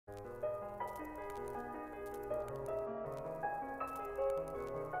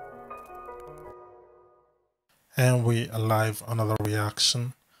And we are live, another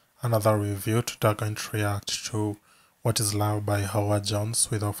reaction, another review. Today I'm going to react to What is Love by Howard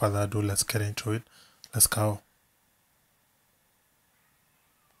Jones. Without further ado, let's get into it. Let's go.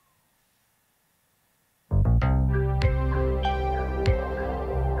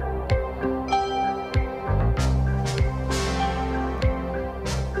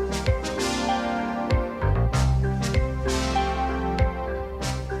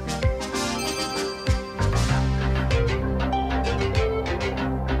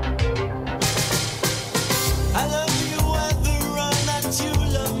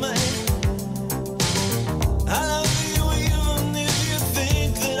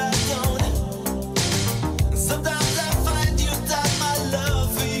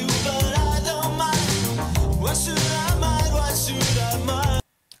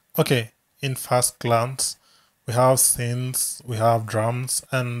 Okay, in first glance, we have synths, we have drums,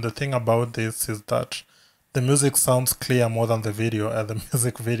 and the thing about this is that the music sounds clear more than the video the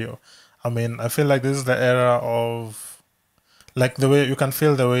music video. I mean, I feel like this is the era of, like, the way you can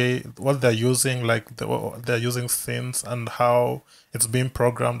feel the way what they're using, like they're using synths and how it's being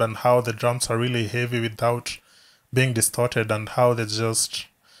programmed and how the drums are really heavy without being distorted and how they're just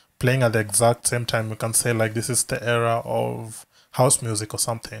playing at the exact same time. You can say like this is the era of house music or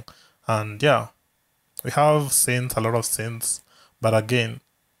something. And yeah, we have synths, a lot of synths, but again,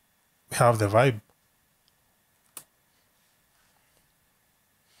 we have the vibe.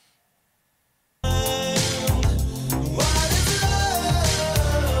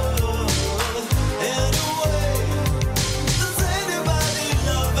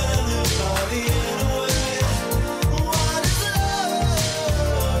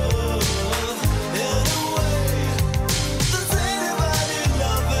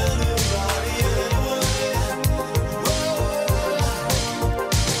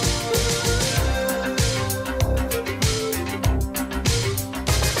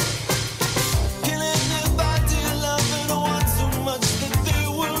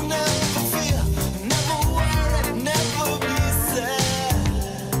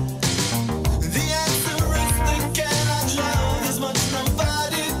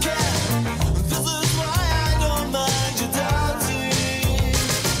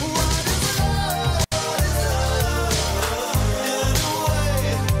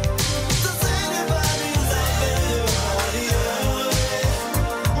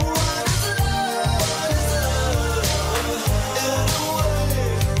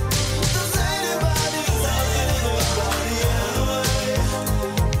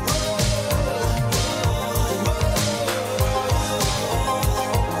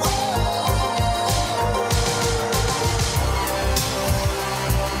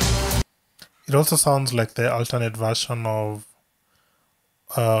 It also sounds like the alternate version of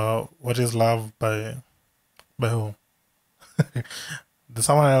What is Love by who? There's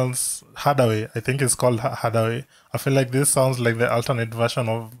someone else, Hadaway. I think it's called Hadaway. I feel like this sounds like the alternate version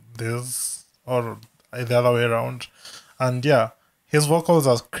of this, or the other way around. And yeah, his vocals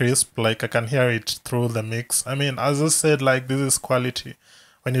are crisp, like I can hear it through the mix. I mean, as I said, like this is quality.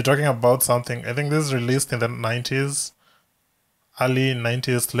 When you're talking about something, I think this is released in the 90s, early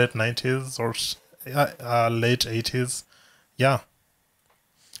 90s, late 90s, or late 80s. Yeah.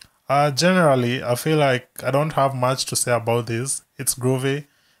 Generally, I feel like I don't have much to say about this. It's groovy.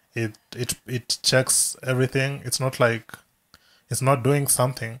 It checks everything. It's not like it's not doing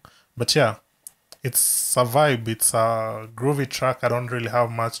something, but yeah, it's a vibe. It's a groovy track. I don't really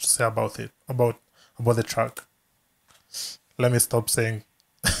have much to say about it, about the track. Let me stop saying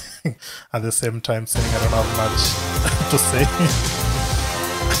at the same time saying I don't have much to say.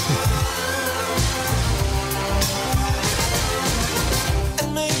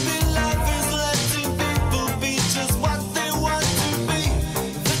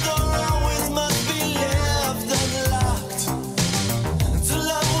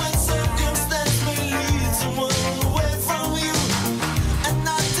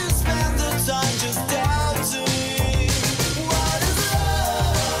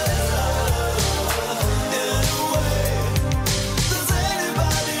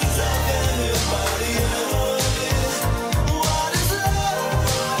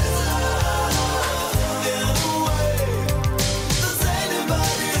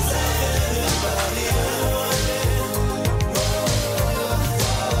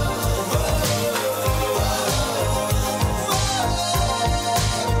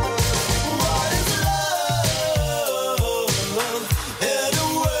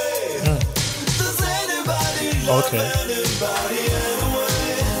 Okay.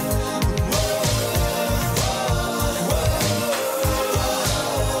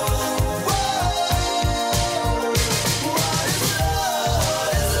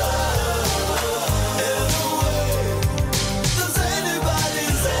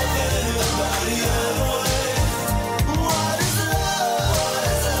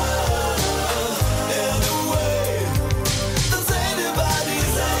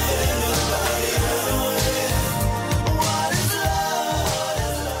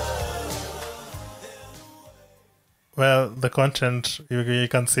 Well, the content you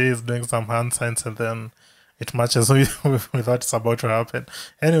can see is doing some hand signs and then it matches with what is about to happen.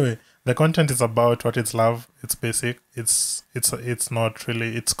 Anyway, the content is about what is love. It's basic. It's not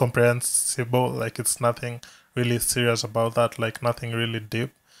really, it's comprehensible. Like it's nothing really serious about that. Like nothing really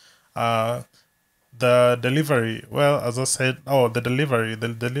deep. Uh, the delivery, well, as I said, the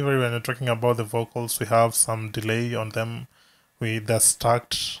delivery when you're talking about the vocals, we have some delay on them. They're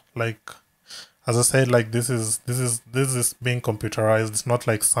stacked like, as I said, like this is being computerized. It's not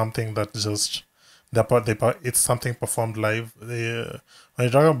like something that just it's something performed live. When you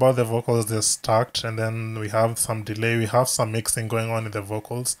talk about the vocals, they're stacked, and then we have some delay. We have some mixing going on in the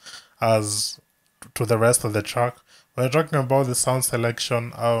vocals as to the rest of the track. When you're talking about the sound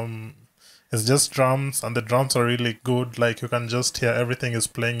selection, it's just drums, and the drums are really good. Like you can just hear everything is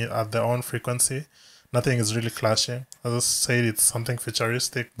playing at their own frequency. Nothing is really clashing. As I said, it's something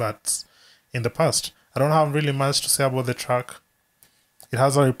futuristic, but in the past. I don't have really much to say about the track. It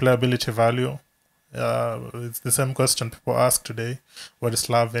has a replayability value. It's the same question people ask today. What is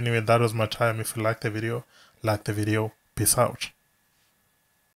love? Anyway, that was my time. If you like the video, like the video. Peace out.